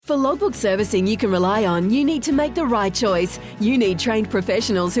For logbook servicing you can rely on, you need to make the right choice. You need trained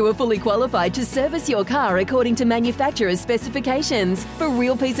professionals who are fully qualified to service your car according to manufacturer's specifications. For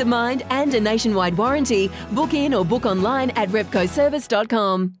real peace of mind and a nationwide warranty, book in or book online at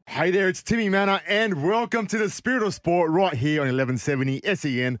repcoservice.com. Hey there, it's Timmy Manor, and welcome to the Spirit of Sport right here on 1170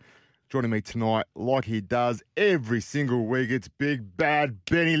 SEN. Joining me tonight, like he does every single week, it's Big Bad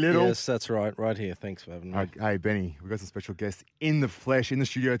Benny Little. Yes, that's right. Right here. Thanks for having me. Hey, Benny, we've got some special guests in the flesh in the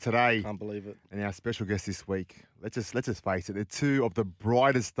studio today. Can't believe it. And our special guests this week, let's just face it, they're two of the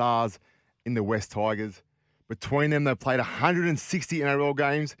brightest stars in the West Tigers. Between them, they've played 160 NRL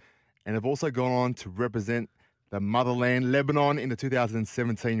games and have also gone on to represent the motherland, Lebanon, in the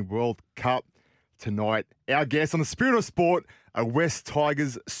 2017 World Cup. Tonight, our guests on the Spirit of Sport are West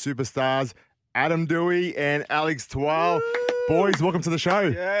Tigers superstars, Adam Doueihi and Alex Twal. Boys, welcome to the show.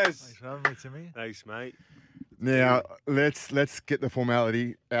 Yes. Thanks for having me, Timmy. Thanks, mate. Now, let's get the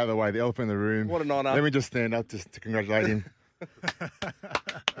formality out of the way, the elephant in the room. What an honour. Let me just stand up just to congratulate him.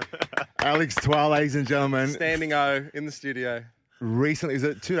 Alex Twal, ladies and gentlemen. Standing O in the studio. Recently, is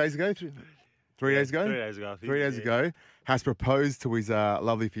it 2 days ago? Three days ago? 3 days ago, I think. 3 days ago, has proposed to his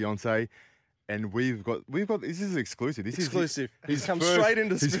lovely fiancée. And we've got this is exclusive. This Exclusive. is He's come first, straight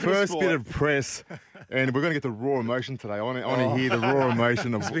into his Spirit of first Sport. bit of press, and we're going to get the raw emotion today. I want to hear the raw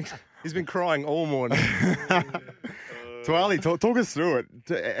emotion of. He's been crying all morning. Twali, talk us through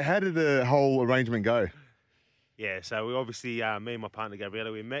it. How did the whole arrangement go? Yeah, so we obviously, me and my partner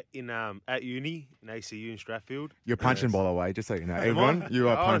Gabriella, we met in at uni in ACU in Stratfield. You're punching, by the way, just so you know. Everyone, you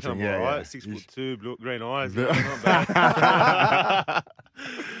are punching. Yeah, right. yeah. 6'2", green eyes. Not bad.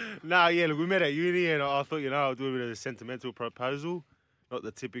 No, yeah, look, we met at uni, and I thought, I'll do a bit of a sentimental proposal, not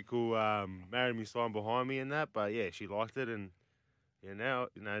the typical marry me sign behind me and that, but yeah, she liked it, and yeah, now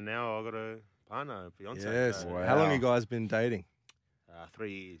I got a partner, a fiance. Yes. So, Wow. How long have you guys been dating?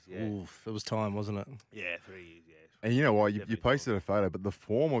 3 years. Yeah, Oof, it was time, wasn't it? yeah, 3 years. Yeah. And you know what? You Definitely posted a photo, but the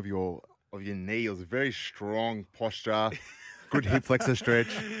form of your knee was very strong posture, good hip flexor stretch.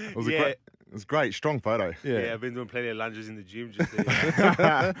 It was a great, strong photo. Yeah, I've been doing plenty of lunges in the gym just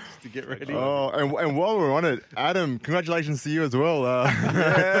to get ready. Oh, and while we're on it, Adam, congratulations to you as well.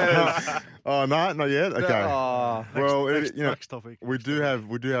 Yes. Oh, no, not yet. Okay. Oh, Well, Next topic. we do have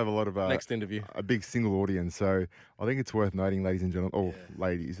a lot of next interview. a big single audience, so I think it's worth noting, ladies and gentlemen,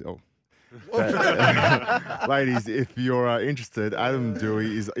 ladies, ladies, if you're interested, Adam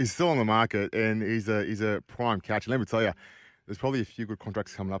Doueihi is still on the market, and he's a prime catch. And let me tell you, there's probably a few good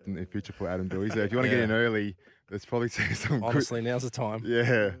contracts coming up in the future for Adam Doueihi. So if you want to get in early, there's probably some Honestly, now's the time. good.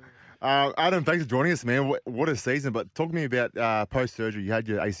 Yeah. Adam, thanks for joining us, man. What a season! But talk to me about post-surgery. You had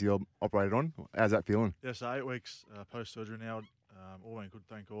your ACL operated on. How's that feeling? Yeah, so 8 weeks post-surgery now. All been good,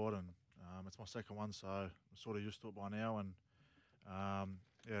 thank God. And it's my second one, so I'm sort of used to it by now. And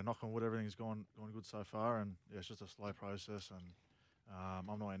knock on wood, everything's gone good so far. And yeah, it's just a slow process. And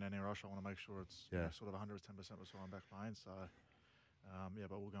I'm not in any rush. I want to make sure it's sort of 110% restoring back pain. So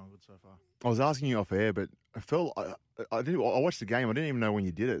but we're going good so far. I was asking you off air, but I felt I watched the game. I didn't even know when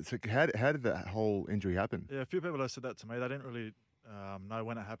you did it. So how did that whole injury happen? Yeah, a few people have said that to me. They didn't really know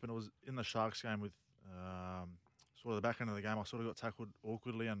when it happened. It was in the Sharks game with sort of the back end of the game. I sort of got tackled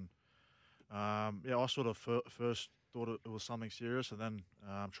awkwardly, and I sort of first thought it was something serious, and then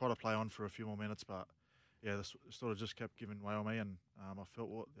tried to play on for a few more minutes. But yeah, this sort of just kept giving way on me, and I felt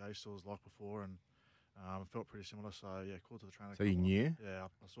what the ACL was like before, and it felt pretty similar. So yeah, called to the trainer. So you knew? Yeah,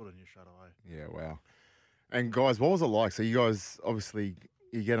 I sort of knew straight away. Yeah, wow. And guys, what was it like? So you guys, obviously,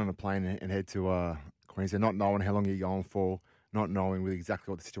 you get on a plane and head to Queensland, not knowing how long you're going for, not knowing really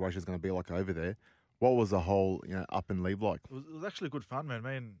exactly what the situation is going to be like over there. What was the whole up and leave like? It was actually good fun, man.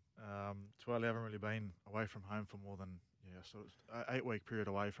 Me and Twal haven't really been away from home for more than 8-week period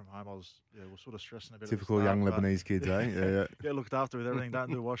away from home. We're sort of stressing a bit. Typical at the young start, but Lebanese kids, eh? Yeah. Get looked after with everything.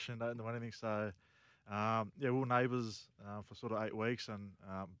 Don't do washing, don't do anything. So we were neighbours for sort of 8 weeks and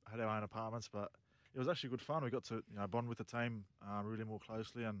had our own apartments, but it was actually good fun. We got to bond with the team really more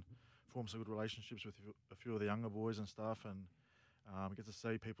closely and form some good relationships with a few of the younger boys and stuff, and get to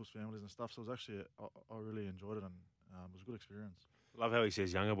see people's families and stuff. So it was actually I really enjoyed it, and it was a good experience. Love how he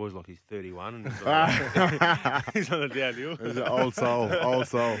says younger boys like he's 31 and he's on the downhill. He's an old soul.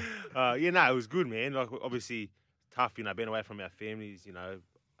 It was good, man. Like, obviously tough, being away from our families,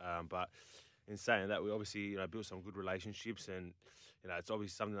 but in saying that, we obviously built some good relationships, and it's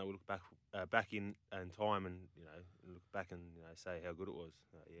obviously something that we look back in time and look back and say how good it was.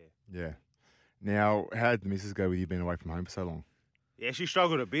 Yeah. Now, how did the missus go with you being away from home for so long? Yeah, she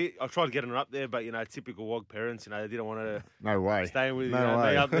struggled a bit. I tried getting her up there, but typical WOG parents, they didn't want to. No way. Staying with No me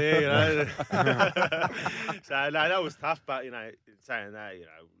way. up there, So no, that was tough. But saying that,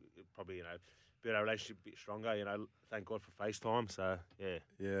 probably, build our relationship a bit stronger. Thank God for FaceTime. So, yeah.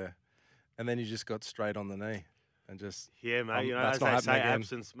 Yeah. And then you just got straight on the knee and just. Yeah, mate. That's As not they happening say, again.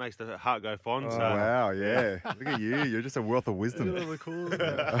 absence makes the heart go fond. Oh, So, Wow, yeah. Look at you. You're just a wealth of wisdom. Really cool.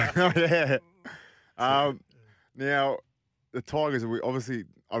 Yeah. Now, the Tigers. We obviously,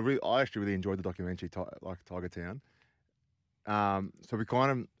 I actually really enjoyed the documentary, Tiger Town. So we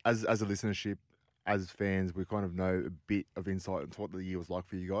kind of, as a listenership, as fans, we kind of know a bit of insight into what the year was like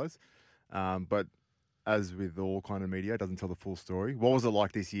for you guys. But as with all kind of media, it doesn't tell the full story. What was it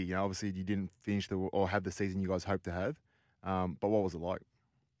like this year? Obviously you didn't finish or have the season you guys hoped to have. But what was it like?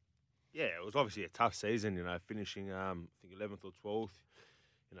 yeah, it was obviously a tough season, finishing, I think, 11th or 12th.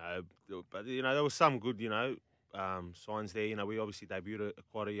 But, there was some good, signs there. We obviously debuted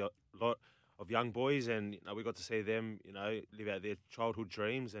quite a lot of young boys, and we got to see them, live out their childhood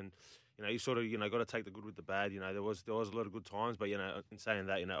dreams. And you sort of, got to take the good with the bad. There was a lot of good times, but in saying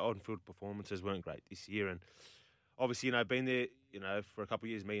that, on-field performances weren't great this year. And obviously, being there, for a couple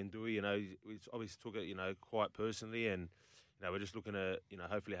of years, me and Doueihi, we obviously took it, quite personally, and we're just looking to,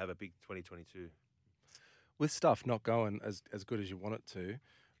 hopefully have a big 2022. With stuff not going as good as you want it to,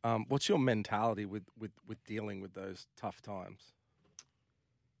 what's your mentality with dealing with those tough times?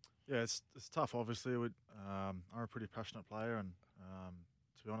 Yeah, it's tough. Obviously, I'm a pretty passionate player, and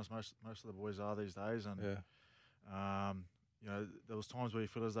to be honest, most of the boys are these days. And there was times where you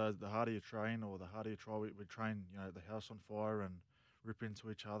feel as though the harder you train or the harder you try, we train, the house on fire and rip into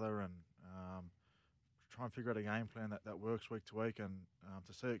each other and try and figure out a game plan that works week to week. And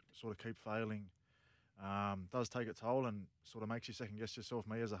to see it sort of keep failing does take a toll and sort of makes you second guess yourself.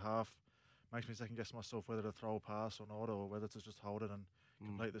 Me as a half makes me second guess myself whether to throw a pass or not, or whether to just hold it and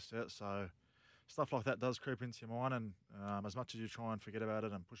complete the set. So stuff like that does creep into your mind, and as much as you try and forget about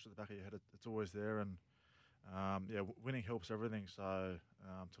it and push it to the back of your head, it's always there. And winning helps everything. So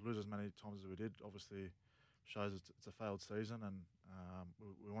to lose as many times as we did obviously shows it's a failed season, and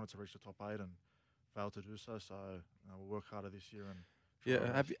we wanted to reach the top 8 and failed to do so. So we'll work harder this year. And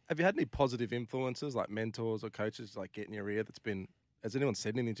Yeah, have you had any positive influences like mentors or coaches like get in your ear has anyone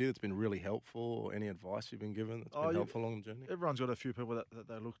said anything to you that's been really helpful, or any advice you've been given that's been helpful along the journey? Everyone's got a few people that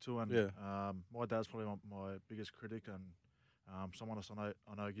they look to, and my dad's probably my biggest critic, and someone else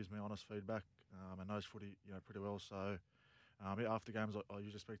I know gives me honest feedback and knows footy pretty well. So after games I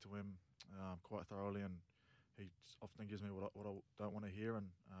usually speak to him quite thoroughly, and he often gives me what I don't want to hear, and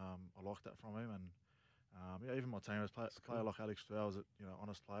I like that from him. And even my team, a player like Alex Twal is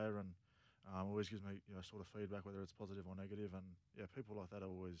honest player, and always gives me sort of feedback, whether it's positive or negative. And people like that are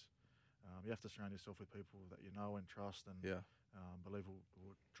always you have to surround yourself with people that you know and trust, and believe will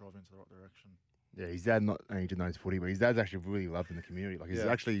drive you into the right direction. Yeah, his dad not only just knows footy, but his dad's actually really loved in the community. Like, he's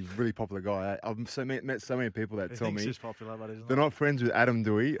actually a really popular guy. I've met so many people that tell me he's popular, but they're not friends with Adam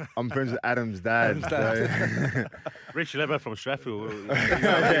Doueihi. I'm friends with Adam's dad. Rich Lebber from Strathfield.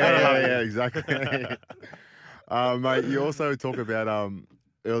 yeah, exactly. Mate, you also talk about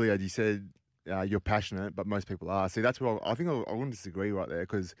earlier. You said you're passionate, but most people are. See, that's where I think I wouldn't disagree right there,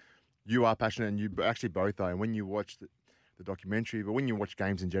 because you are passionate, and you actually both are. And when you watch the documentary, but when you watch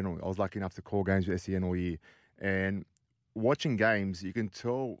games in general, I was lucky enough to call games with SEN all year, and watching games, you can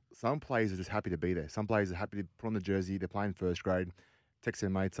tell some players are just happy to be there. Some players are happy to put on the jersey. They're playing first grade, text their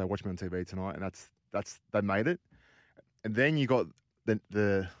mates, say, "Watch me on TV tonight," and that's they made it. And then you got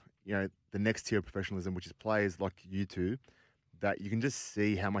the next tier of professionalism, which is players like you two, that you can just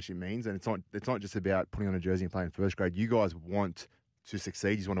see how much it means. And it's not just about putting on a jersey and playing first grade. You guys want to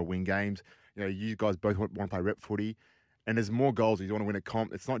succeed. You just want to win games. You guys both want to play rep footy. And there's more goals. You want to win a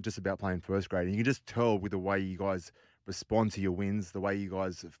comp. It's not just about playing first grade. And you can just tell with the way you guys respond to your wins, the way you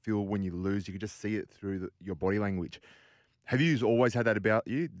guys feel when you lose. You can just see it through your body language. Have you always had that about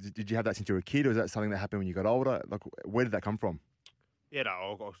you? Did you have that since you were a kid, or is that something that happened when you got older? Like, where did that come from? Yeah,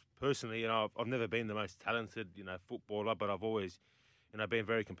 no, personally, I've never been the most talented, footballer, but I've always, been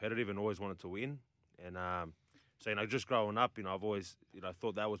very competitive and always wanted to win. And so, just growing up, I've always,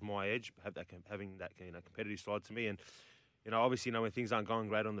 thought that was my edge, having that, competitive side to me. And obviously, when things aren't going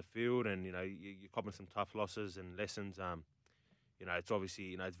great on the field, and you're copping some tough losses and lessons, it's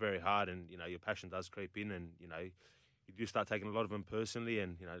obviously, it's very hard, and your passion does creep in, and you do start taking a lot of them personally.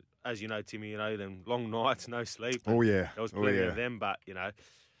 And as you know, Timmy, them long nights, no sleep. Oh yeah, there was plenty of them, but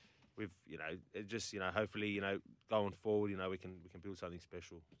we've it just hopefully going forward, we can build something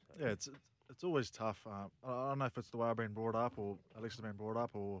special. So. Yeah, it's always tough. I don't know if it's the way I've been brought up, or Alex has been brought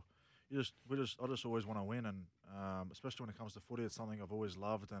up, or I just always want to win, and especially when it comes to footy, it's something I've always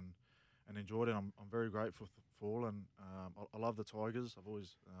loved and enjoyed, and I'm very grateful for all. And I love the Tigers. I've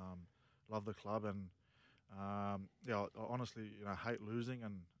always loved the club, and I honestly hate losing,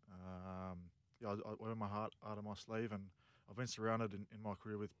 and I wear my heart out of my sleeve, and I've been surrounded in my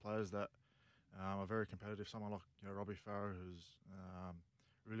career with players that are very competitive. Someone like Robbie Farrow, who's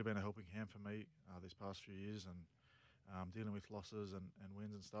really been a helping hand for me these past few years, and dealing with losses and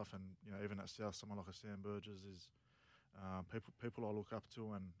wins and stuff. And even at South, someone like a Sam Burgess is people I look up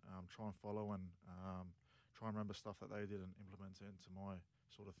to and try and follow and try and remember stuff that they did and implement it into my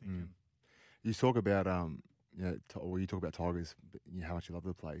sort of thinking. You talk about you talk about Tigers, how much you love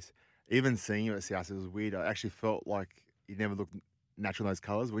the place. Even seeing you at South, it was weird. I actually felt like you never looked natural in those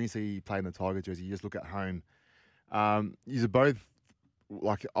colours. When you see you play in the Tiger jersey, you just look at home. You're both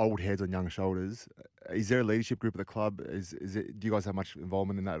like old heads on young shoulders. Is there a leadership group at the club? Is it? Do you guys have much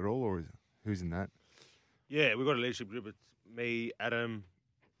involvement in that at all, or who's in that? Yeah, we've got a leadership group. It's me, Adam,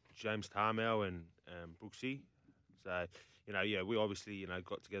 James Tarmel, and Brooksy. So we obviously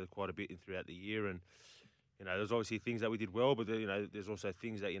got together quite a bit throughout the year, and there's obviously things that we did well, but there's also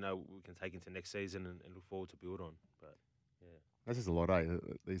things that we can take into next season and look forward to build on. But yeah, that's just a lot, eh?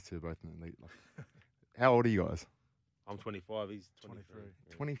 These two both in the league. How old are you guys? I'm 25. He's 23.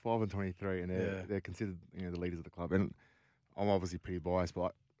 25 and 23, and they're considered the leaders of the club. And I'm obviously pretty biased,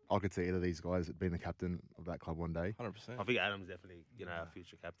 but I could see either of these guys being the captain of that club one day. 100%. I think Adam's definitely our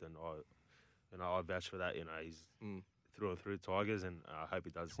future captain. I vouch for that. He's through and through Tigers, and I hope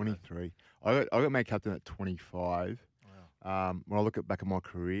he does. 23. I got made captain at 25. Wow. When I look back at my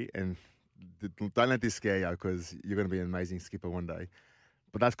career, and don't let this scare you because you're going to be an amazing skipper one day.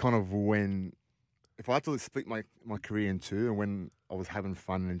 But that's kind of when, if I had to split my career in two, and when I was having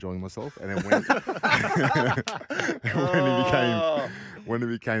fun and enjoying myself, and then when it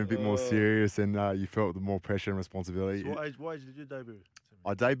became a bit more serious, and you felt the more pressure and responsibility. So what age did you debut?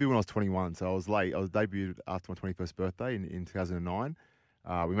 I debuted when I was 21, so I was late. I was debuted after my 21st birthday in 2009.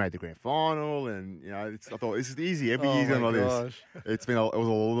 We made the grand final, and I thought this is easy. Every year's going like this. It was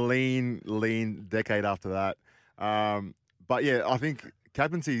a lean decade after that. But yeah, I think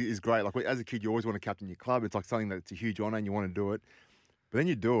captaincy is great. Like as a kid, you always want to captain your club. It's like something that's a huge honour, and you want to do it. But then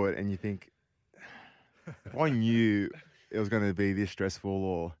you do it, and you think, if I knew it was going to be this stressful,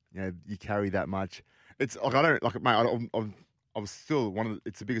 or you carry that much, it's like I don't like, mate. I was still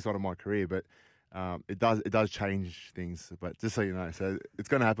it's the biggest honour of my career, but it does change things. But just so you know, so it's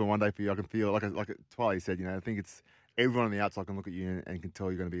going to happen one day for you. I can feel like Twal said. I think it's everyone on the outside can look at you and can tell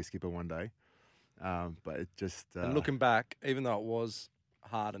you're going to be a skipper one day. But it just and looking back, even though it was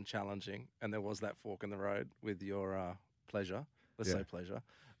hard and challenging, and there was that fork in the road with your pleasure. Let's say pleasure.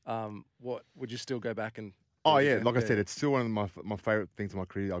 What would you still go back and? Oh yeah, like I said, it's still one of my favourite things in my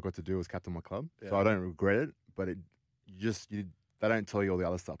career I got to do was captain my club. Yeah. So I don't regret it, but they don't tell you all the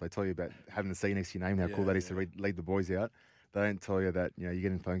other stuff. They tell you about having the C next to your name, how cool that is to lead the boys out. They don't tell you that you're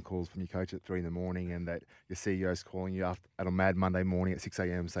getting phone calls from your coach at 3 a.m, and that your CEO's calling you at a mad Monday morning at 6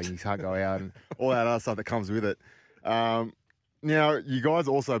 a.m. saying you can't go out and all that other stuff that comes with it. Now, you guys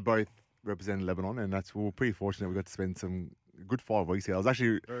also both represent Lebanon, and we're pretty fortunate we got to spend some good 5 weeks here. It was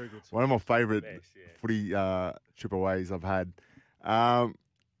actually one of my favourite footy trip aways I've had.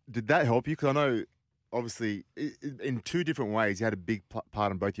 Did that help you? Because I know, obviously, in 2 different ways, you had a big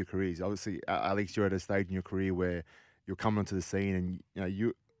part in both your careers. Obviously, Alex, you're at a stage in your career where you're coming onto the scene, and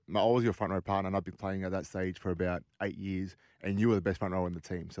I was your front row partner, and I've been playing at that stage for about 8 years, and you were the best front rower in the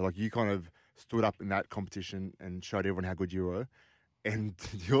team. So, you kind of stood up in that competition and showed everyone how good you were. And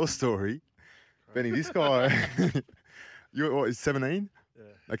your story, Benny, this guy, you're 17? Yeah.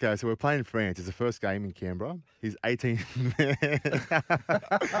 Okay, so we're playing France. It's the first game in Canberra. He's 18.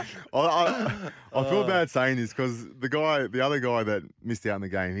 I feel bad saying this because the other guy that missed out in the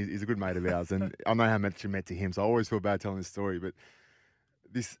game, he's a good mate of ours, and I know how much you meant to him, so I always feel bad telling this story. But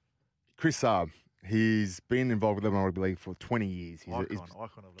this Chris Saab, he's been involved with Lebanon Rugby League for 20 years. He's icon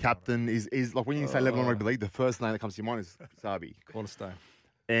of captain. Is like when you say Lebanon Rugby League, the first name that comes to your mind is Sabi. Cornerstone.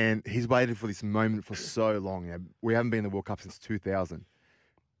 And he's waited for this moment for so long. We haven't been in the World Cup since 2000.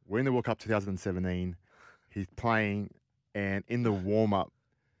 We're in the World Cup 2017. He's playing, and in the warm-up,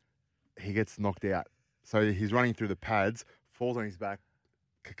 he gets knocked out. So he's running through the pads, falls on his back,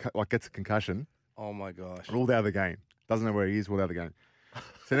 gets a concussion. Oh, my gosh. Ruled out of the game. Doesn't know where he is, ruled out of the game.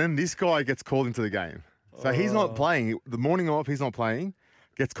 So then this guy gets called into the game. So he's not playing. The morning off, he's not playing.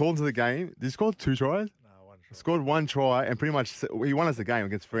 Gets called into the game. Did he score 2 tries? No, 1 try. Scored 1 try, and pretty much he won us the game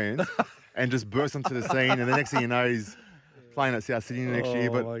against France and just burst onto the scene. And the next thing you know, he's playing at South Sydney next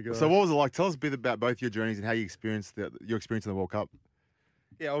year. But so what was it like? Tell us a bit about both your journeys and how you experienced your experience in the World Cup.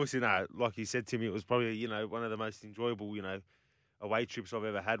 Yeah, obviously, no. Like you said, Timmy, it was probably one of the most enjoyable away trips I've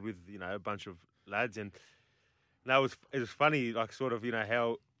ever had with a bunch of lads, and it was funny, like sort of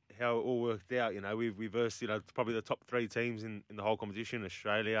how it all worked out. We versed probably the top 3 teams in the whole competition: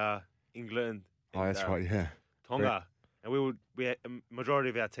 Australia, England, Oh, that's right, yeah. Tonga. And we had, a majority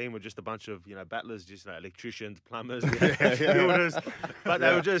of our team were just a bunch of, battlers, just electricians, plumbers, builders. But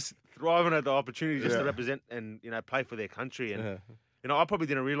they were just thriving at the opportunity just to represent and, play for their country. And, I probably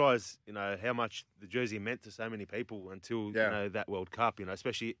didn't realise, how much the jersey meant to so many people until, that World Cup,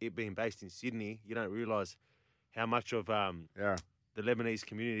 especially it being based in Sydney. You don't realise how much of the Lebanese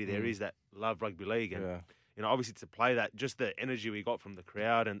community there is that love rugby league. And, obviously to play that, just the energy we got from the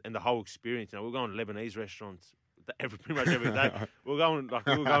crowd and the whole experience. We're going to Lebanese restaurants pretty much every day. we were going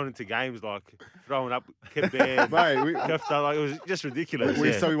into games throwing up kebab, kofta, it was just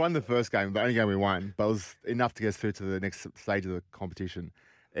ridiculous. So we won the first game, the only game we won, but it was enough to get us through to the next stage of the competition.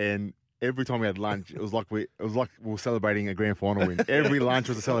 And every time we had lunch, it was like we were celebrating a grand final win. Every lunch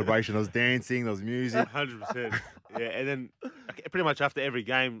was a celebration. There was dancing, there was music. 100%. Yeah, and then pretty much after every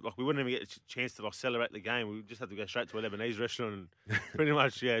game, we wouldn't even get a chance to celebrate the game. We just had to go straight to a Lebanese restaurant and pretty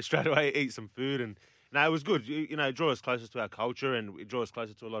much straight away eat some food. And no, it was good. It drew us closer to our culture and it drew us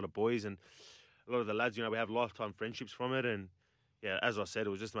closer to a lot of boys and a lot of the lads. We have lifetime friendships from it. And yeah, as I said, it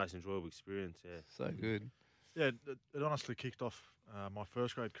was just the most enjoyable experience. Yeah, so good. Yeah, it honestly kicked off my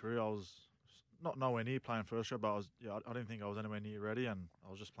first grade career. I was not nowhere near playing first grade, but I didn't think I was anywhere near ready, and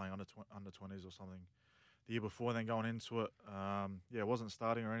I was just playing under 20s or something the year before. And then going into it, it wasn't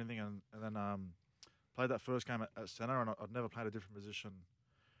starting or anything, and then played that first game at centre, and I'd never played a different position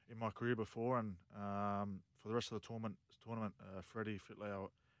in my career before. And for the rest of the tournament, Freddie Fitley,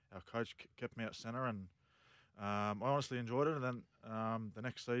 our coach, kept me at centre, and I honestly enjoyed it. And then the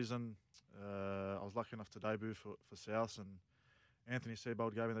next season, I was lucky enough to debut for South, and Anthony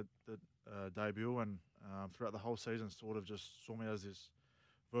Seibold gave me the debut, and throughout the whole season sort of just saw me as this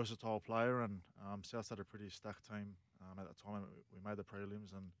versatile player. And South had a pretty stacked team at that time. We made the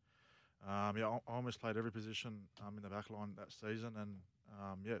prelims, and I almost played every position in the back line that season.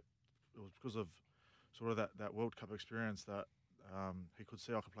 And it was because of sort of that World Cup experience that he could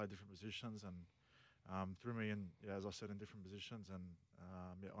see I could play different positions, and threw me in, as I said, in different positions, and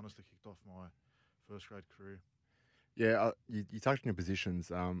honestly kicked off my first grade career. Yeah, you touched on your positions.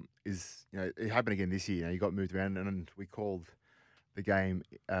 It happened again this year. You got moved around, and we called the game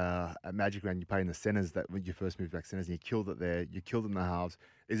at Magic Round. You played in the centres that when you first moved back centres, and you killed it there. You killed it in the halves.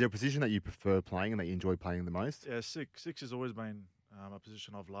 Is there a position that you prefer playing and that you enjoy playing the most? Yeah, six has always been a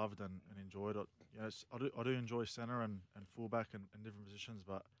position I've loved and enjoyed. I do enjoy centre and fullback and different positions,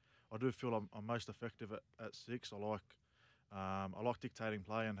 but I do feel I'm most effective at six. I like dictating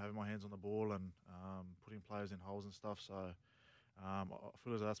play and having my hands on the ball and putting players in holes and stuff. So I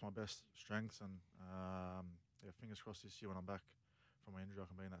feel as though that's my best strengths. And fingers crossed this year when I'm back from my injury, I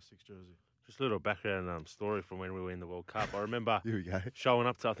can be in that six jersey. Just a little background story from when we were in the World Cup. I remember Here we go. showing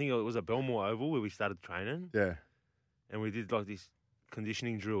up to, I think it was a Belmore Oval where we started training. Yeah. And we did this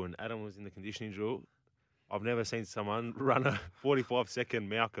conditioning drill, and Adam was in the conditioning drill. I've never seen someone run a 45-second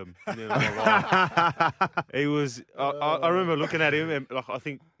Malcolm in my life. He was. I remember looking at him, and I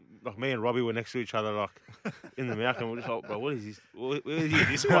think me and Robbie were next to each other, in the Malcolm. We're just like, bro, what is this? Where did you get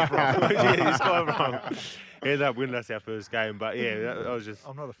this guy from? Where did you get this guy from? He ended up winning us our first game, but that was just.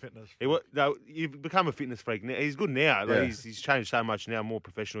 I'm not a fitness. You've become a fitness freak. He's good now. He's changed so much now, more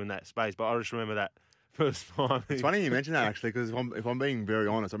professional in that space. But I just remember that first time. It's funny you mention that actually, because if I'm being very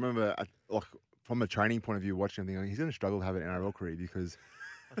honest, I remember from a training point of view, watching him, he's going to struggle to have an NRL career because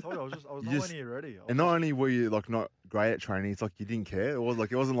I told you I was nowhere near ready. And not only were you not great at training, it's you didn't care. It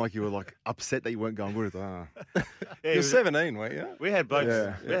wasn't like you were upset that you weren't going good. You're 17, weren't you? We had blokes.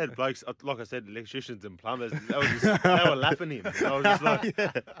 Yeah. We had blokes. Like I said, electricians and plumbers. They were lapping him. I was just like,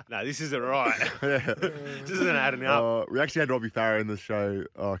 no, this isn't right. This isn't adding up. We actually had Robbie Farah in the show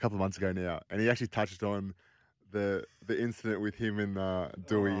a couple of months ago now, and he actually touched on the incident with him and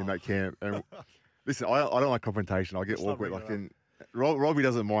Doueihi in that camp. And listen, I don't like confrontation. I get awkward. Robbie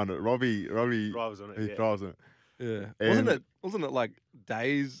doesn't mind it. Robbie thrives on it. He thrives on it. Yeah. Wasn't it like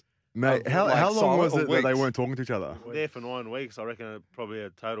days? Mate, how long was it that they weren't talking to each other? There for 9 weeks. I reckon probably a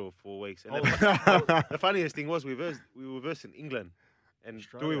total of 4 weeks. And the funniest thing was we were versed in England, and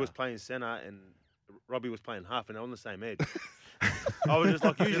Doueihi was playing centre and Robbie was playing half, and they're on the same edge. I was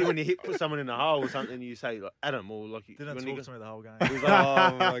just usually when you put someone in the hole or something, you say Adam, or didn't talk to me the whole game. He was like,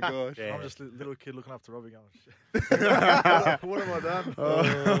 oh my gosh. Yeah. I'm just a little kid looking up to Robbie going, shit. What have I done?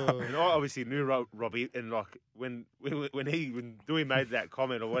 And I obviously knew Robbie, and when Doueihi made that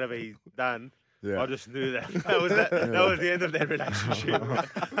comment or whatever he done, I just knew that was the end of their relationship.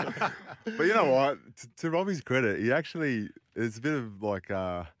 But you know what? To Robbie's credit, he actually it's a bit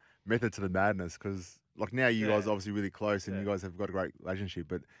of method to the madness, because now you guys are obviously really close and you guys have got a great relationship.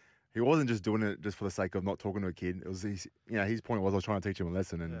 But he wasn't just doing it just for the sake of not talking to a kid. It was his point was I was trying to teach him a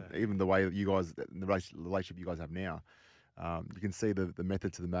lesson, and even the way that you guys, the relationship you guys have now, you can see the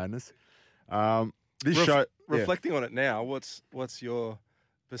method to the madness. Reflecting on it now, what's your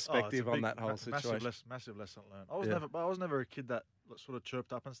perspective on that whole situation? Massive lesson learned. I was never a kid that sort of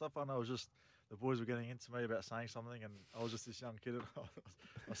chirped up and stuff. I know it was just the boys were getting into me about saying something, and I was just this young kid. And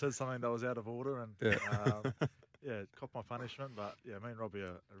I said something that was out of order, and caught my punishment. But me and Robbie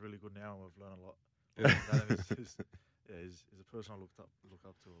are really good now, and we've learned a lot. Yeah, he's a person I look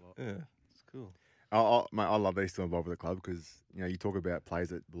up to a lot. Yeah, it's cool. I love these two involved with the club because you talk about players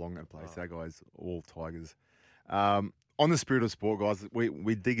that belong at a place. Our guys, all Tigers. On the spirit of sport, guys,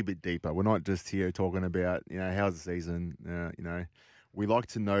 we dig a bit deeper. We're not just here talking about how's the season. We like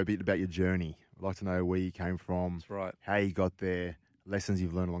to know a bit about your journey. We'd like to know where you came from. That's right. How you got there, lessons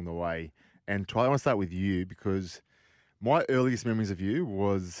you've learned along the way. And Twal, I want to start with you because my earliest memories of you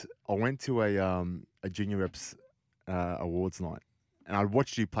was I went to a junior reps awards night, and I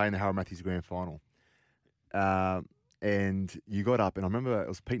watched you play in the Harold Matthews Grand Final. And you got up, and I remember it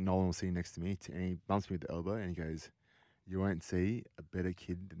was Pete Nolan was sitting next to me, and he bumps me with the elbow, and he goes, "You won't see a better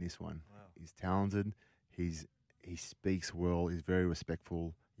kid than this one. Wow. He's talented. He speaks well. He's very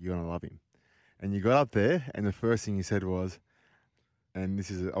respectful. You're gonna love him." And you got up there, and the first thing you said was, and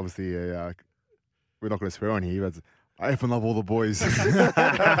this is obviously we're not going to swear on here, but I effing love all the boys.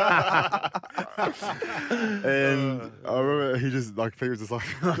 And I remember he just he was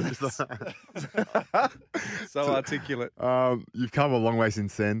just so articulate. You've come a long way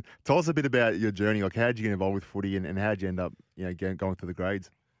since then. Tell us a bit about your journey. Like, how did you get involved with footy, and how did you end up, going through the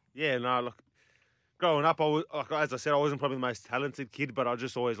grades? Yeah, no, look, growing up, I was, as I said, I wasn't probably the most talented kid, but I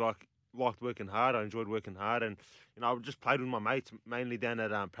just always liked working hard. I enjoyed working hard, and I just played with my mates mainly down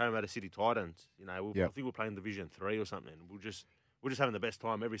at Parramatta City Titans. I think we were playing Division 3 or something. We're just having the best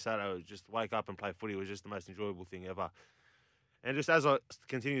time every Saturday. Just wake up and play footy was just the most enjoyable thing ever. And just as I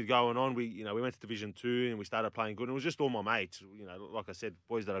continued going on, we went to Division 2 and we started playing good. And it was just all my mates, like I said,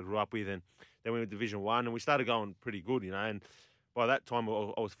 boys that I grew up with. And then we went to Division 1 and we started going pretty good, And by that time I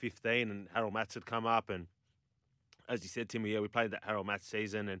was 15 and Harold Matts had come up. And as you said, Timmy, we played that Harold Matts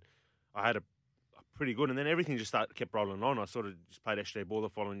season and I had a pretty good. And then everything just kept rolling on. I sort of just played SJ ball the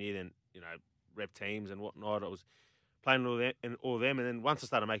following year, then, rep teams and whatnot. I was playing all them, and then once I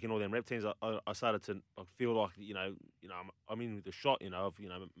started making all them rep teams, I started to feel like I'm in with the shot, of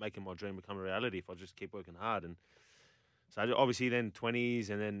making my dream become a reality if I just keep working hard. And so obviously then 20s,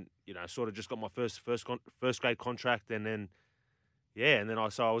 and then sort of just got my first grade contract, and then I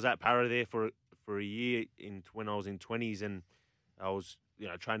was at Para there for a year when I was in 20s, and I was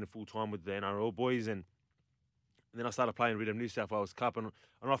training full time with the NRL boys, and then I started playing Rhythm New South Wales Cup, and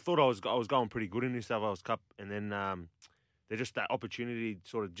I thought I was going pretty good in New South Wales Cup, and then that opportunity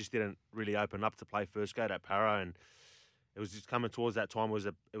sort of just didn't really open up to play first grade at Para, and it was just coming towards that time.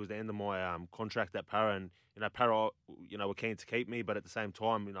 It was the end of my contract at Para, and Para were keen to keep me, but at the same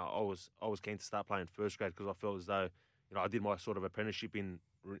time I was keen to start playing first grade because I felt as though I did my sort of apprenticeship in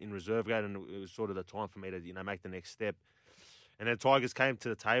reserve grade, and it was sort of the time for me to make the next step. And then Tigers came to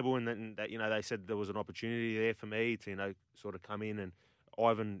the table, and then they said there was an opportunity there for me to sort of come in, and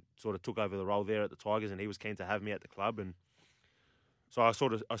Ivan sort of took over the role there at the Tigers, and he was keen to have me at the club, and so I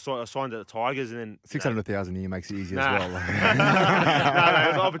signed at the Tigers, and then 600,000 a year makes it easy as well. No, it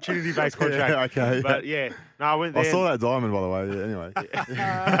was an opportunity-based contract. Yeah, okay, but I went there. I saw that diamond, by the way. Anyway,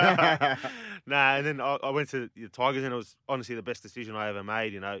 and then I went to the Tigers, and it was honestly the best decision I ever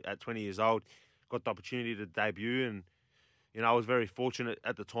made. At 20 years old, got the opportunity to debut, and I was very fortunate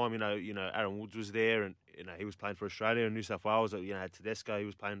at the time. Aaron Woods was there, and he was playing for Australia and New South Wales. Had Tedesco, he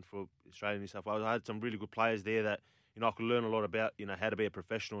was playing for Australia and New South Wales. I had some really good players there that I could learn a lot about. How to be a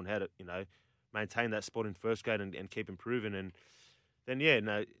professional and how to maintain that spot in first grade and keep improving. And then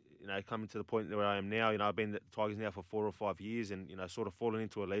coming to the point where I am now. I've been at the Tigers now for 4 or 5 years, and sort of fallen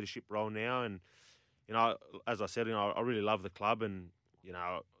into a leadership role now. And as I said, I really love the club, and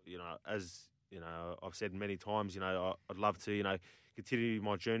as I've said many times, I'd love to, continue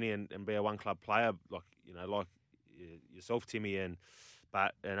my journey and be a one club player, like yourself, Timmy,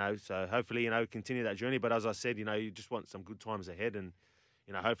 so hopefully, continue that journey. But as I said, you just want some good times ahead, and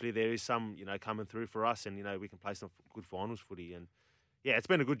hopefully there is some, coming through for us, and we can play some good finals footy. And it's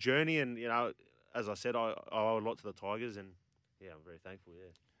been a good journey, and as I said, I owe a lot to the Tigers, and I'm very thankful.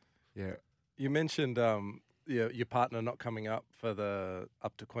 Yeah. You mentioned your partner not coming up to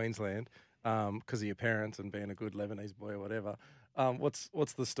Queensland. Because of your parents and being a good Lebanese boy or whatever.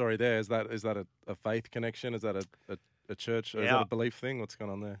 What's the story there? Is that a faith connection? Is that a church? Or is that a belief thing? What's going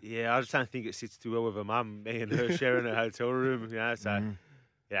on there? Yeah, I just don't think it sits too well with her mum, me and her sharing a hotel room. So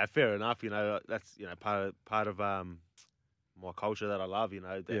yeah, fair enough. That's part of my culture that I love.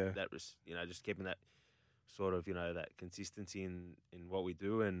 Just keeping that sort of that consistency in what we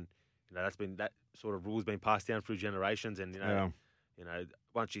do, and that sort of rule's been passed down through generations. And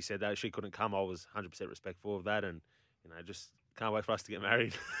once she said that she couldn't come, I was 100% respectful of that, and just can't wait for us to get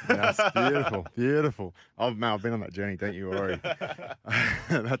married. That's beautiful, beautiful. I've been on that journey. Don't you worry.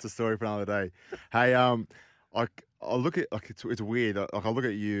 That's a story for another day. Hey, I look at it's weird. I look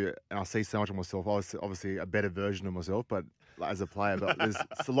at you and I see so much of myself. I was obviously a better version of myself, but as a player, but there's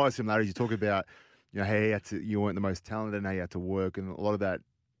a lot of similarities. You talk about how you weren't the most talented and how you had to work, and a lot of that.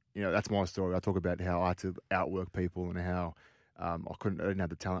 That's my story. I talk about how I had to outwork people and how I didn't have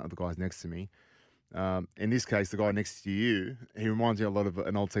the talent of the guys next to me. In this case, the guy next to you, he reminds me a lot of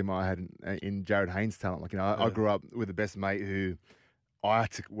an old team I had in Jared Haynes' talent. I grew up with the best mate who I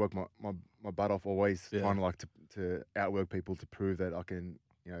had to work my butt off always, trying to outwork people to prove that I can,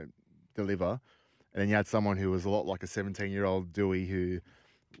 deliver. And then you had someone who was a lot like a 17-year-old Doueihi who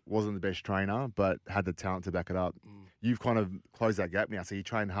wasn't the best trainer, but had the talent to back it up. You've kind of closed that gap now, so you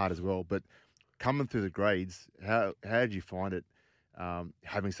train hard as well. But coming through the grades, how did you find it,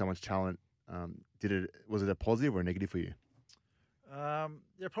 having so much talent? Was it a positive or a negative for you?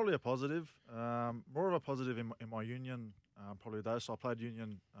 Yeah, probably a positive. More of a positive in my union, probably though. So I played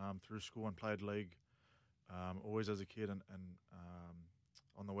union through school and played league always as a kid and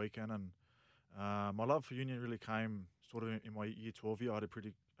on the weekend. And my love for union really came sort of in my year 12 year. I had a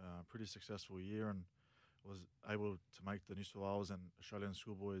pretty successful year and was able to make the New South Wales and Australian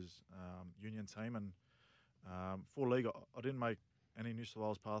schoolboys union team. And for league, I didn't make any New South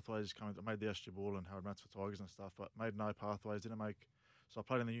Wales pathways. I made the SG Ball and Harold Mats for Tigers and stuff, but made no pathways. Didn't make. So I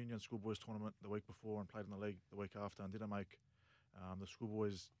played in the Union Schoolboys tournament the week before and played in the league the week after, and didn't make the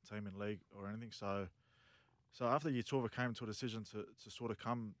schoolboys team in league or anything. So after year 12, I came to a decision to sort of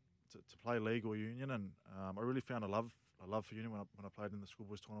come to play league or union, and I really found a love for union when I played in the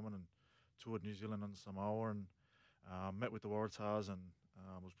schoolboys tournament and toured New Zealand and Samoa and met with the Waratahs and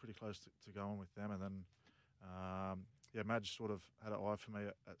was pretty close to going with them, and then. Madge sort of had an eye for me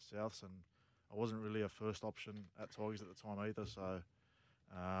at Souths, and I wasn't really a first option at Tigers at the time either. So,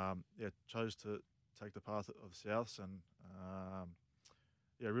 chose to take the path of Souths, and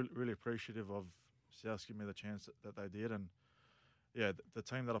really appreciative of Souths giving me the chance that they did. And the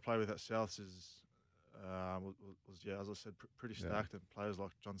team that I play with at Souths was as I said, pretty stacked, and players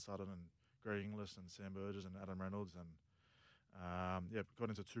like John Sutton and Greg Inglis and Sam Burgess and Adam Reynolds, and got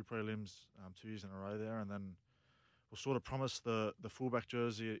into 2 prelims 2 years in a row there, and then. Was sort of promised the fullback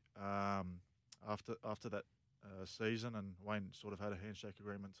jersey after that season, and Wayne sort of had a handshake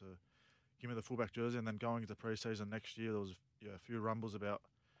agreement to give me the fullback jersey. And then going into pre-season next year, there was a few rumbles about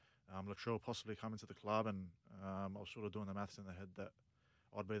Latrell possibly coming to the club, and I was sort of doing the maths in the head that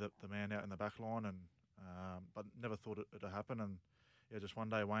I'd be the man out in the back line, and but never thought it'd happen. And just one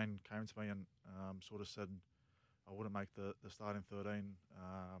day Wayne came to me and sort of said I wouldn't make the starting 13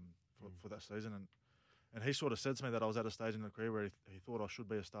 for that season, and he sort of said to me that I was at a stage in the career where he thought I should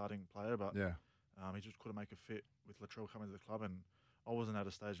be a starting player, but he just couldn't make a fit with Latrell coming to the club, and I wasn't at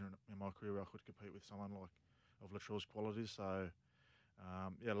a stage in my career where I could compete with someone like of Latrell's qualities. So,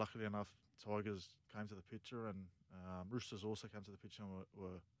 luckily enough, Tigers came to the picture, and Roosters also came to the picture, and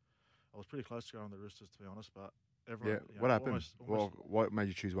I was pretty close to going to the Roosters, to be honest, but everyone... what happened? What made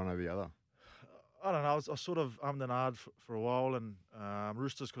you choose one over the other? I don't know. I was sort of ummed and ahed for a while, and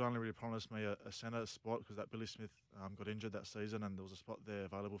Roosters could only really promise me a centre spot because that Billy Smith got injured that season, and there was a spot there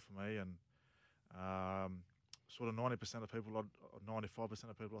available for me. And sort of 90% of people, or 95%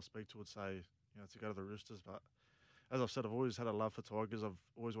 of people I speak to would say, to go to the Roosters. But as I've said, I've always had a love for Tigers. I've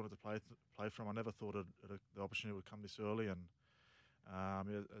always wanted to play for them. I never thought the opportunity would come this early, and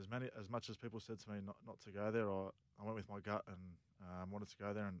as much as people said to me not to go there, I went with my gut and wanted to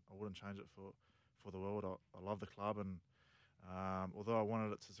go there, and I wouldn't change it for the world. I love the club, and although I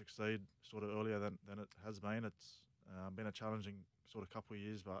wanted it to succeed sort of earlier than it has been, it's been a challenging sort of couple of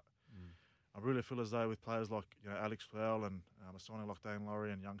years, but I really feel as though with players like Alex Twal and a signing like Dane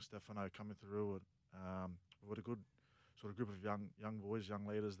Laurie and young Stefano coming through, we've got a good sort of group of young boys, young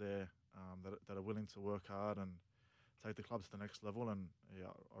leaders there that are willing to work hard and take the club to the next level. And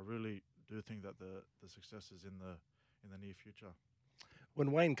I really do think that the success is in the near future.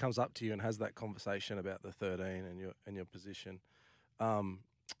 When Wayne comes up to you and has that conversation about the 13 and your position,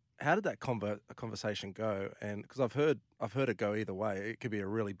 how did that conversation go? And because I've heard it go either way. It could be a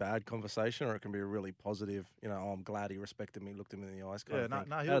really bad conversation, or it can be a really positive. I'm glad he respected me, looked him in the eyes. Kind of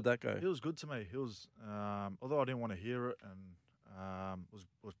thing. How did that go? He was good to me. He was, although I didn't want to hear it, and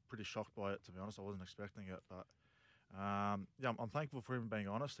was pretty shocked by it. To be honest, I wasn't expecting it, but I'm thankful for him being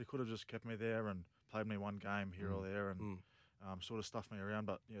honest. He could have just kept me there and played me one game here or there and sort of stuffed me around.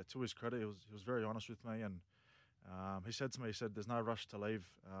 But yeah, to his credit, he was very honest with me, and he said to me, "There's no rush to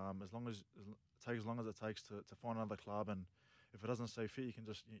leave. As long as it takes as long as it takes to find another club, and if it doesn't see fit, you can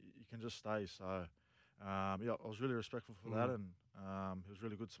just stay." So I was really respectful for that, and he was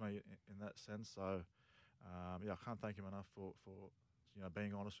really good to me in that sense. So I can't thank him enough for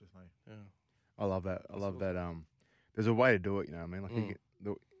being honest with me. Yeah. I love that. I love that. There's a way to do it, you know what I mean?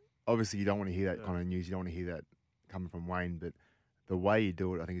 Like, obviously, you don't want to hear that kind of news. You don't want to hear that coming from Wayne, but the way you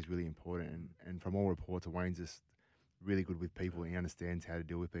do it, I think, is really important. And from all reports, Wayne's just really good with people, and he understands how to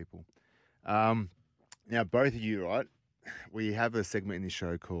deal with people. Now, both of you, right, we have a segment in this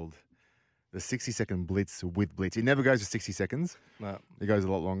show called the 60-second Blitz with Blitz. It never goes to 60 seconds. No. It goes a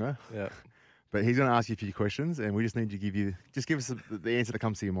lot longer. Yeah. But he's going to ask you a few questions, and we just need to give us the answer that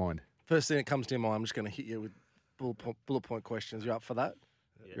comes to your mind. First thing that comes to your mind, I'm just going to hit you with bullet point questions. You up for that?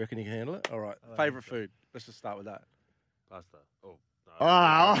 Yeah. You reckon you can handle it? All right. Favourite food? Let's just start with that. Pasta. Oh.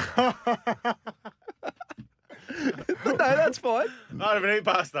 Oh, No, that's fine. I don't even eat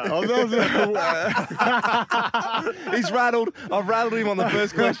pasta. He's rattled. I've rattled him on the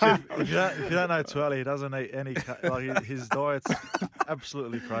first question. If you don't know Twal, he doesn't eat any. His diet's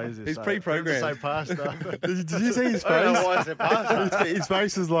absolutely crazy. He's so pre-programmed. Say pasta. Did you see his face? I don't know why I said pasta. His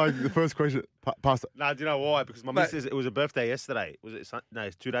face is like the first question. Pasta. No, do you know why? Because my missus, it was her birthday yesterday. It's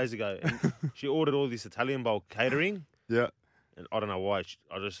 2 days ago. And she ordered all this Italian bowl catering. Yeah. And I don't know why. I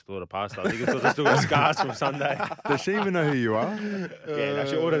just thought of pasta. I think it's just got scars from Sunday. Does she even know who you are? Yeah, no,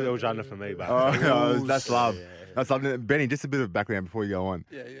 she ordered El Jana for me. But That's love. Yeah. That's love. Benny, just a bit of background before you go on.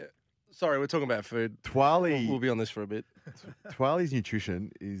 Yeah. Sorry, we're talking about food. Twali, We'll be on this for a bit. Twali's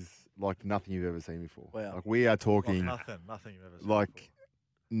nutrition is like nothing you've ever seen before. Wow. Like we are talking Nothing you've ever seen. like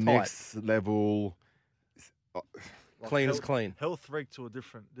next level. Clean as clean. Health freak to a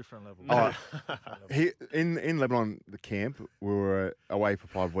different level. Oh, in Lebanon, the camp, we were away for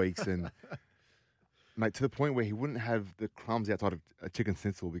 5 weeks, and mate, to the point where he wouldn't have the crumbs outside of a chicken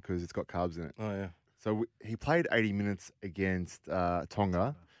schnitzel because it's got carbs in it. Oh yeah. So he played 80 minutes against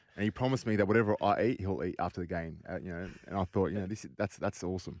Tonga, and he promised me that whatever I eat, he'll eat after the game. And I thought, that's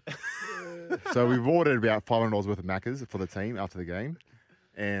awesome. So we've ordered about $500 worth of Maccas for the team after the game.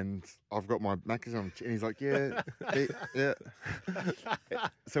 And I've got my Maccas on, and he's like, yeah.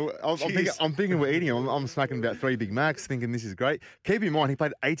 So I'm thinking we're eating them. I'm smacking about 3 Big Macs, thinking this is great. Keep in mind, he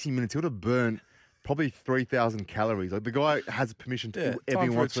played 80 minutes. He would have burnt probably 3,000 calories. Like the guy has permission to do whatever he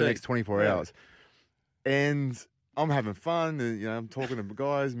wants for the next 24 hours. And I'm having fun, and I'm talking to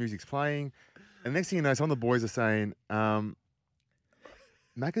guys, music's playing. And next thing you know, some of the boys are saying, Macca's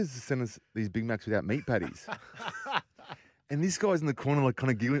sent us these Big Macs without meat patties. And this guy's in the corner, like,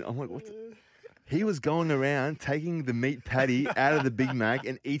 kind of giggling. I'm like, what? He was going around taking the meat patty out of the Big Mac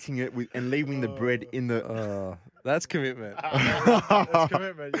and eating it and leaving the bread in the. That's commitment. That's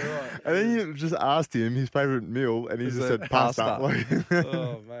commitment. You're right. And then you just asked him his favourite meal, and he just said pasta.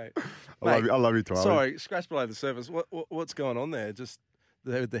 Oh, mate. I love you, Tyler. Sorry, scratch below the surface. What's going on there? Just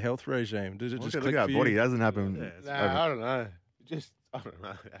the health regime. Did it just look click at for our body. you? It doesn't happen. I don't know. I don't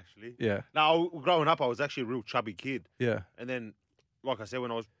know, actually. Yeah. No, growing up, I was actually a real chubby kid. Yeah. And then, like I said,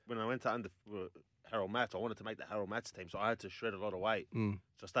 when I went to Harold Matts, I wanted to make the Harold Matts team, so I had to shred a lot of weight. So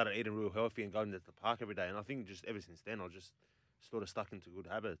I started eating real healthy and going to the park every day. And I think just ever since then, I just sort of stuck into good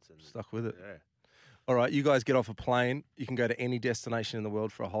habits. And Stuck with it. Yeah. All right, you guys get off a plane. You can go to any destination in the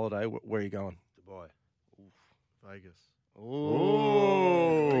world for a holiday. Where are you going? Dubai. Vegas.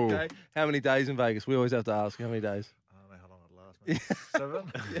 Ooh. Okay. How many days in Vegas? We always have to ask. How many days? I don't know how long it lasts.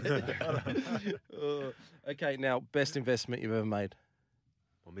 7? Okay, now, best investment you've ever made?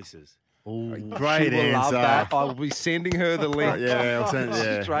 My missus. Ooh, great she will love answer. that. I'll be sending her the link. Yeah, I'll send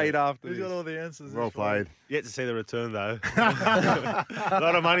it. Straight after Who's this. got all the answers? Well played. Yet to see the return, though. A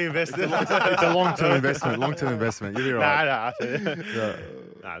lot of money invested. It's a long-term investment. Long-term investment. You'll be right. No,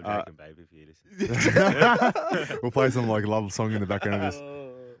 I'm joking, babe, if you listen. We'll play some like love song in the background of this.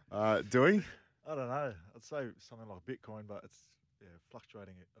 Doueihi? I don't know. I'd say something like Bitcoin, but it's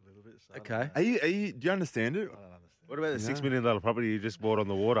fluctuating a little bit. So Okay. Are you? Do you understand it? I don't understand. What about the $6 million property you just bought on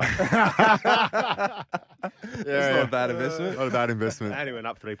the water? It's not a bad investment. Not a bad investment. And he went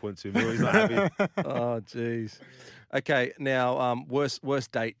up 3.2 million. He's not happy. Oh, jeez. Okay, now,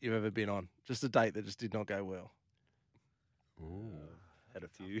 worst date you've ever been on? Just a date that just did not go well. Had a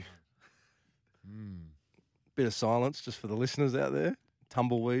few. Bit of silence just for the listeners out there.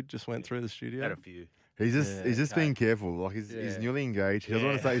 Tumbleweed just went through the studio. Had a few. He's just being careful. Like he's newly engaged. He doesn't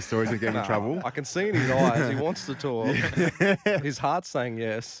want to say his stories and get in trouble. I can see in his eyes he wants to talk. His heart's saying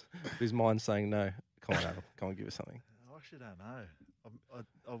yes, his mind's saying no. Come on, Adam. Come on, give us something. I actually don't know.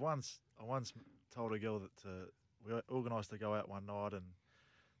 I once told a girl that we organised to go out one night and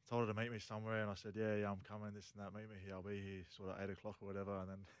told her to meet me somewhere, and I said, yeah, I'm coming, this and that, meet me here, I'll be here sort of 8 o'clock or whatever, and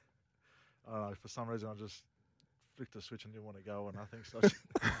then, I don't know, for some reason I just flicked the switch and didn't want to go or nothing, so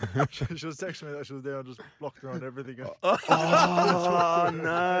she was texting me that she was there and just blocked her on everything. Oh,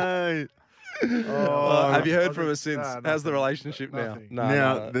 no. Have you heard from her since? How's the relationship Nothing.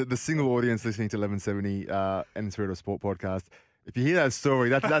 now? The single audience listening to 1170 and Spirit of Sport podcast, if you hear that story,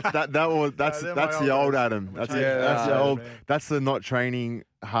 that's the old Adam. That's the old. Man. That's the not training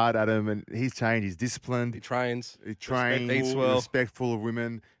hard Adam, and he's changed. He's disciplined. He trains. Eats well, respectful of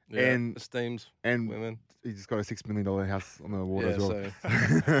women, and esteems women. He's just got a $6 million house on the water as well. So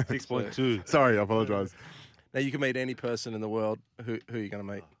 6.2. Sorry, I apologise. now you can meet any person in the world. Who are you going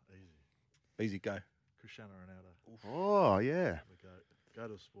to meet? Easy, go. Cristiano Ronaldo. Oh yeah. Go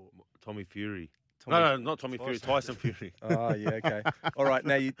to sport. Tommy Fury. No, not Tommy Fury. Tyson Fury. Oh, yeah, okay. All right,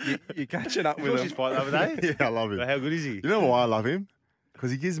 now you're catching up with Watched him. his fight the other day. Yeah, I love him. How good is he? You know why I love him?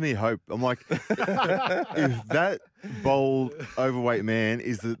 Because he gives me hope. I'm like, if that bold, overweight man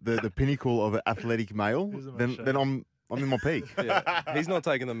is the pinnacle of an athletic male, then I'm in my peak. Yeah. He's not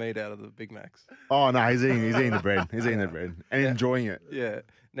taking the meat out of the Big Macs. Oh no, he's eating the bread. He's eating the bread and enjoying it. Yeah.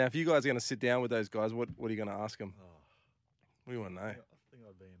 Now, if you guys are going to sit down with those guys, what are you going to ask them? What do you want to know? I think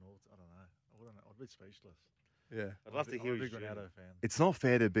I'd be in all. I don't know. I wouldn't know. I'd be speechless. Yeah. I'd love to hear I'm a his big journey. Ronaldo fan. It's not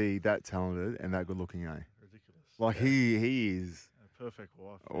fair to be that talented and that good looking, eh? Ridiculous. Like he is. A perfect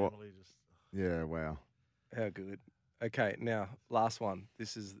wife, Oh. family, just. Yeah, wow. How good. Okay, now last one.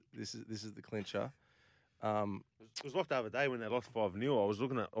 This is the clincher. It was like the other day when they lost 5-0. I was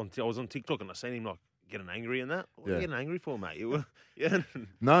looking I was on TikTok and I seen him like getting angry and that. What are you getting angry for, mate?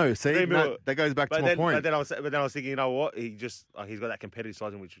 No, see, Maybe that goes back to my point. But then I was thinking, you know what? He's got that competitive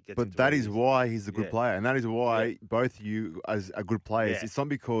side in which gets. But into that what is he why he's a good player, and that is why both you as are good players. Yeah. It's not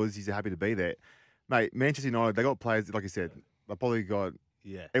because he's happy to be there, mate. Manchester United, they got players like you said. They probably got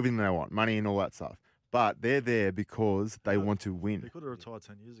everything they want, money and all that stuff. But they're there because they want to win. He could have retired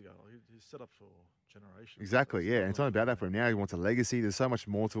 10 years ago. He's set up for generations. Exactly, yeah. And it's not about that for him now. He wants a legacy. There's so much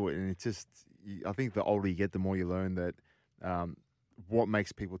more to it, and it's just. I think the older you get, the more you learn that what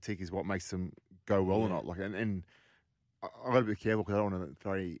makes people tick is what makes them go well or not. Like, and I got to be careful because I don't want to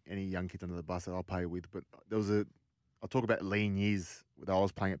throw any young kids under the bus that I'll play with. But I'll talk about lean years that I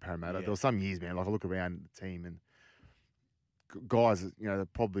was playing at Parramatta. There were some years, man. Like I look around the team and guys, that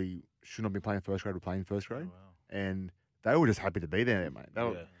probably shouldn't have been playing first grade were playing first grade, and they were just happy to be there,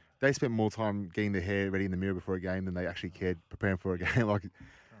 mate. They spent more time getting their hair ready in the mirror before a game than they actually cared preparing for a game. Like.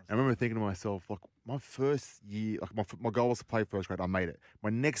 I remember thinking to myself, like, my first year, like my goal was to play first grade. I made it. My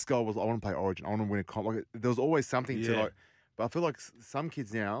next goal was I want to play Origin. I want to win a comp. Like, there was always something to like. But I feel like some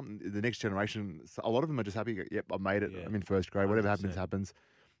kids now, the next generation, a lot of them are just happy. Yep, I made it. I'm in first grade. Whatever happens, happens.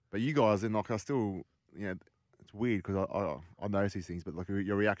 But you guys, and like, I still, it's weird because I notice these things. But like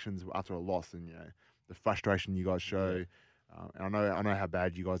your reactions after a loss, and the frustration you guys show. And I know how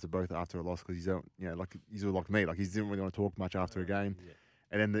bad you guys are both after a loss because you don't, like you're like me. Like you didn't really want to talk much after a game. Yeah.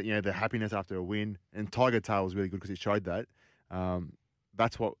 And then the happiness after a win, and Tiger Tail was really good because it showed that.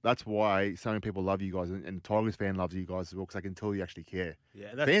 That's why so many people love you guys, and the Tigers fan loves you guys as well because they can tell you actually care.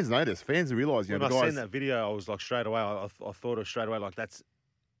 Yeah, fans notice, fans realise. When I seen that video, I was like straight away. I thought of straight away like that's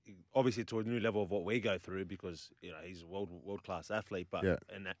obviously to a new level of what we go through because he's a world class athlete, but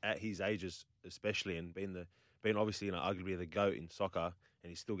and at his ages especially, and being obviously arguably the GOAT in soccer, and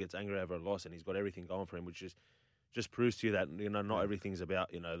he still gets angry over a loss, and he's got everything going for him, which is. Just proves to you that not everything's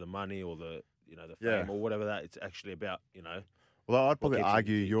about the money or the the fame or whatever that it's actually about Well, I'd probably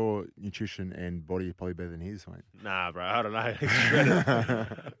argue your nutrition and body are probably better than his, mate. Nah, bro, I don't know. He's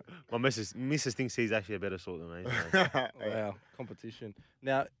shredded. My missus thinks he's actually a better sort than me. So. Wow, competition.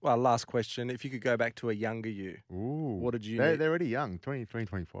 Now, last question: if you could go back to a younger you, what did you? They're already young, 20,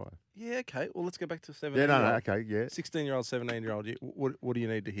 25. Yeah, okay. Well, let's go back to 17. Yeah, no, okay, yeah. 16-year-old, 17-year-old. What do you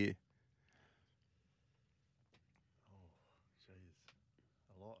need to hear?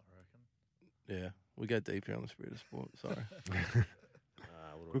 Yeah, we go deep here on the Spirit of Sport. Sorry.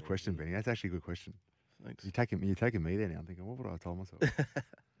 Good question, Benny. That's actually a good question. Thanks. You're taking me there now. I'm thinking, what would I have told myself?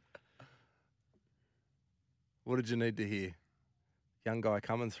 What did you need to hear? Young guy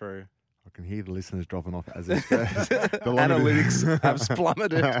coming through. I can hear the listeners dropping off as it goes. Analytics have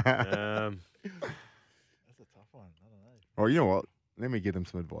plummeted. That's a tough one. I don't know. Well, you know what? Let me give them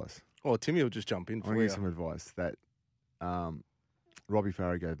some advice. Oh, Timmy will just jump in I'm for going to you. give some advice that Robbie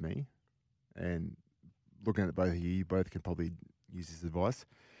Farah gave me. And looking at both of you both can probably use this advice.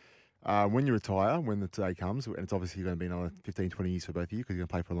 When you retire, when the day comes, and it's obviously going to be another 15, 20 years for both of you because you're going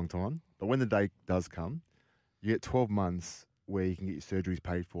to play for a long time. But when the day does come, you get 12 months where you can get your surgeries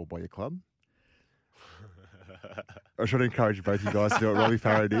paid for by your club. I should encourage both you guys to do what Robbie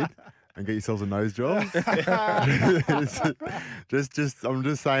Farrow did and get yourselves a nose job. I'm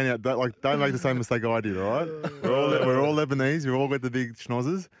just saying that. Don't make the same mistake I did. All right, we're all Lebanese. We've all got the big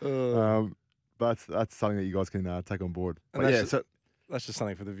schnozzers. But that's something that you guys can take on board. And But that's just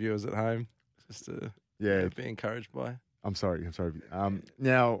something for the viewers at home, just to be encouraged by. I'm sorry.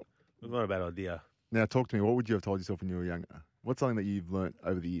 Now, It's not a bad idea. Now, talk to me. What would you have told yourself when you were younger? What's something that you've learnt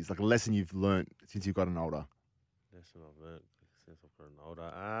over the years, like a lesson you've learnt since you've gotten older? Lesson I've learned since I've gotten older.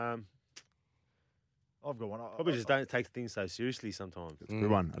 I've got one. Probably just don't take things so seriously sometimes. It's a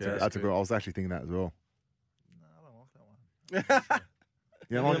good one. That's a good. I was actually thinking that as well. No, I don't like that one.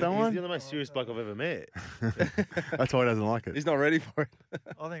 You don't like that one? He's the most serious bloke I've ever met. That's why he doesn't like it. He's not ready for it.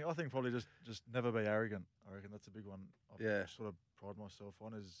 I think probably just never be arrogant. I reckon that's a big one. Yeah. I've sort of pride myself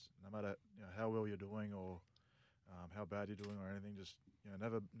on is no matter how well you're doing or how bad you're doing or anything, just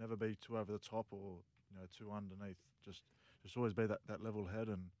never be too over the top or too underneath. Just always be that level head,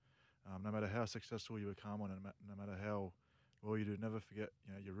 and no matter how successful you become, and no matter how well you do, never forget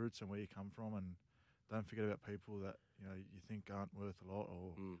your roots and where you come from, and don't forget about people that you think aren't worth a lot,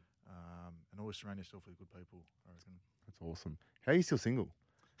 or and always surround yourself with good people. I reckon. That's awesome. How are you still single?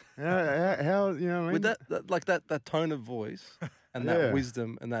 How you know what I mean? With that tone of voice and that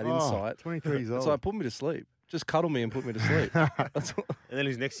wisdom and that insight. 23 years old. So put me to sleep. Just cuddle me and put me to sleep. That's what, And then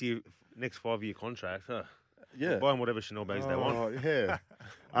his next 5-year contract. yeah. Buy him whatever Chanel bags they want. Yeah.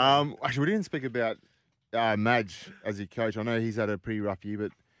 Actually, we didn't speak about Madge as your coach. I know he's had a pretty rough year,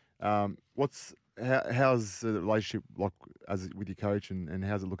 but how's the relationship like with your coach, and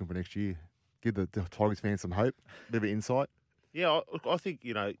how's it looking for next year? Give the Tigers fans some hope, a bit of insight. Yeah, I think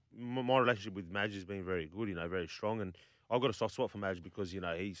my relationship with Madge has been very good. Very strong, and I've got a soft spot for Madge because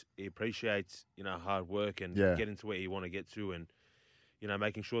he appreciates hard work and getting to where you want to get to, and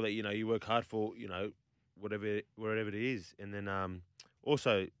making sure that you work hard for wherever it is, and then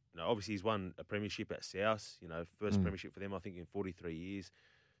also obviously he's won a premiership at South, first premiership for them I think in 43 years.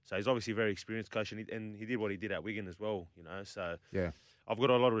 So he's obviously a very experienced coach, and he did what he did at Wigan as well. So yeah, I've got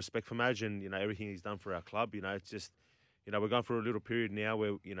a lot of respect for Madge and everything he's done for our club. It's just we're going through a little period now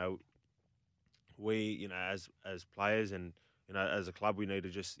where we as players and as a club we need to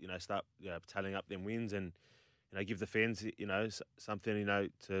just start tallying up them wins and give the fans something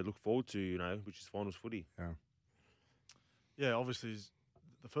to look forward to which is finals footy. Yeah, obviously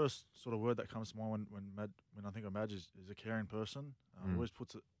the first sort of word that comes to mind when I think of Madge is a caring person. Always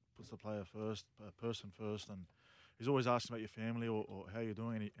puts the player first, person first, and he's always asking about your family or how you're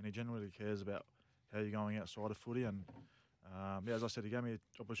doing, and he genuinely cares about how you're going outside of footy. And as I said, he gave me an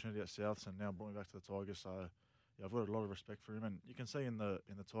opportunity at Souths and now brought me back to the Tigers. So I've got a lot of respect for him, and you can see in the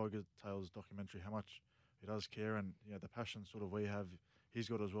Tiger Tales documentary how much he does care, and the passion sort of we have, he's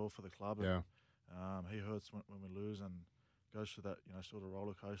got as well for the club. And, he hurts when we lose and goes through that sort of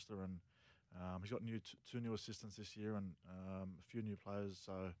roller coaster, and he's got two new assistants this year and a few new players.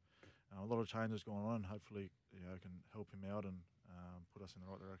 So a lot of changes going on, and hopefully can help him out and put us in the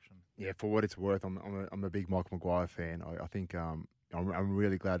right direction. Yeah, for what it's worth, I'm a big Michael Maguire fan. I think I'm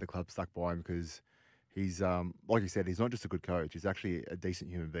really glad the club stuck by him because he's like you said, he's not just a good coach. He's actually a decent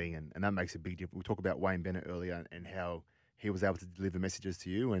human being, and that makes a big difference. We talked about Wayne Bennett earlier and how he was able to deliver messages to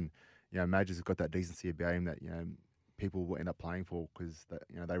you, and Madge has got that decency about him that people will end up playing for because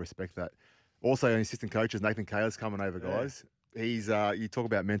they respect that. Also, assistant coaches Nathan Kayla's coming over, guys. He's you talk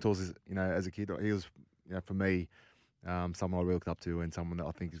about mentors, as a kid. He was for me. Someone I really looked up to and someone that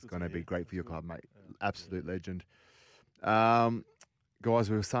I think is going to be great for your club, mate. Absolute legend. Guys,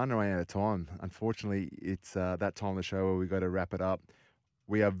 we're starting to run out of time. Unfortunately, it's that time of the show where we got to wrap it up.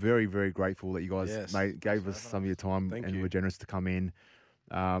 We are very, very grateful that you guys gave us some of your time and were generous to come in.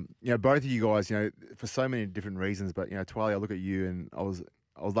 Both of you guys, for so many different reasons, but Twal, I look at you and I was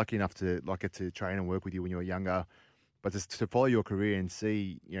lucky enough to get to train and work with you when you were younger. But to follow your career and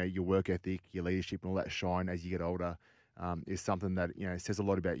see, your work ethic, your leadership, and all that shine as you get older, is something that says a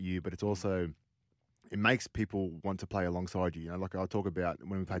lot about you. But it's also it makes people want to play alongside you. Like I'll talk about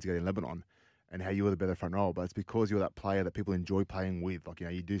when we played together in Lebanon, and how you were the better front row. But it's because you're that player that people enjoy playing with. Like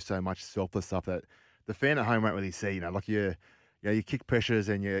you do so much selfless stuff that the fan at home won't really see. Like your kick pressures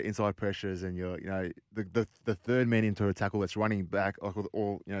and your inside pressures and your the third man into a tackle that's running back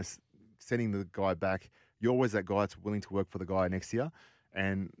or sending the guy back. You're always that guy that's willing to work for the guy next to you,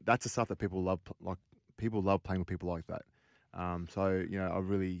 and that's the stuff that people love. Like people love playing with people like that. So I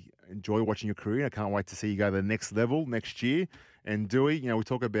really enjoy watching your career. I can't wait to see you go to the next level next year. And Doueihi, we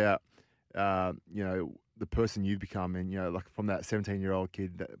talk about the person you've become, and like from that 17-year-old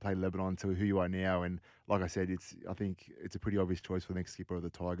kid that played Lebanon to who you are now. And like I said, I think it's a pretty obvious choice for the next skipper of the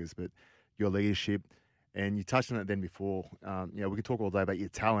Tigers. But your leadership, and you touched on it then before. We could talk all day about your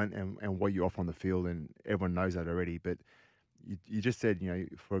talent and what you offer on the field, and everyone knows that already. But you just said,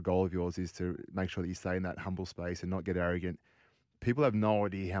 for a goal of yours is to make sure that you stay in that humble space and not get arrogant. People have no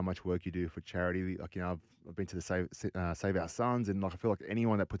idea how much work you do for charity. Like, I've been to the Save Our Sons, and like I feel like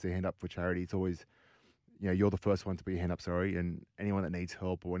anyone that puts their hand up for charity, it's always, you're the first one to put your hand up, and anyone that needs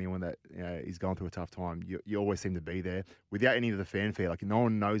help or anyone that is going through a tough time, you always seem to be there without any of the fanfare. Like, no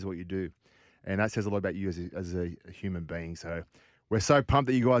one knows what you do. And that says a lot about you as a human being. So we're so pumped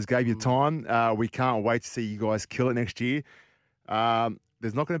that you guys gave your time. We can't wait to see you guys kill it next year.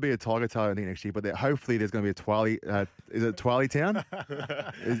 There's not going to be a Tiger Tail, I think, next year, but hopefully there's going to be a Twal. Is it Twal Town?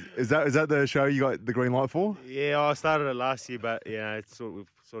 is that the show you got the green light for? Yeah, I started it last year, but we've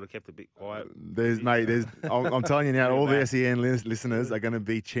sort of kept it a bit quiet. I'm telling you now, all the SEN listeners are going to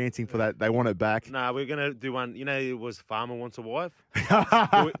be chanting for that. They want it back. No, we're going to do one. It was Farmer Wants a Wife.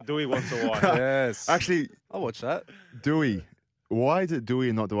 Doueihi Wants a Wife. Yes. Actually, I'll watch that. Doueihi. Why is it Doueihi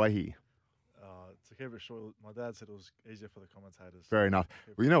and not Doueihi? To keep it short, my dad said it was easier for the commentators. Fair enough.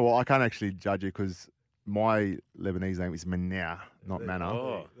 Well, you know what? I can't actually judge it because my Lebanese name is Manna, not Manna.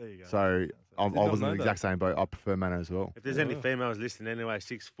 Oh. There you go. So I was in the exact same boat. I prefer Manna as well. If there's any females listening anyway,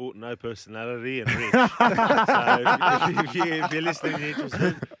 6 foot, no personality, and rich. So if you're listening, you're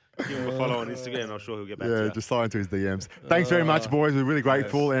interested, give him a follow on Instagram. I'm sure he'll get back to you. Yeah, just slide into his DMs. Thanks very much, boys. We're really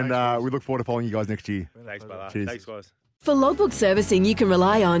grateful, and we look forward to following you guys next year. Thanks, brother. Cheers. Thanks, guys. For logbook servicing you can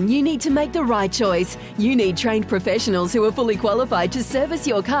rely on, you need to make the right choice. You need trained professionals who are fully qualified to service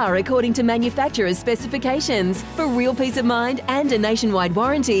your car according to manufacturer's specifications. For real peace of mind and a nationwide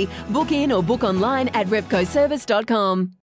warranty, book in or book online at repcoservice.com.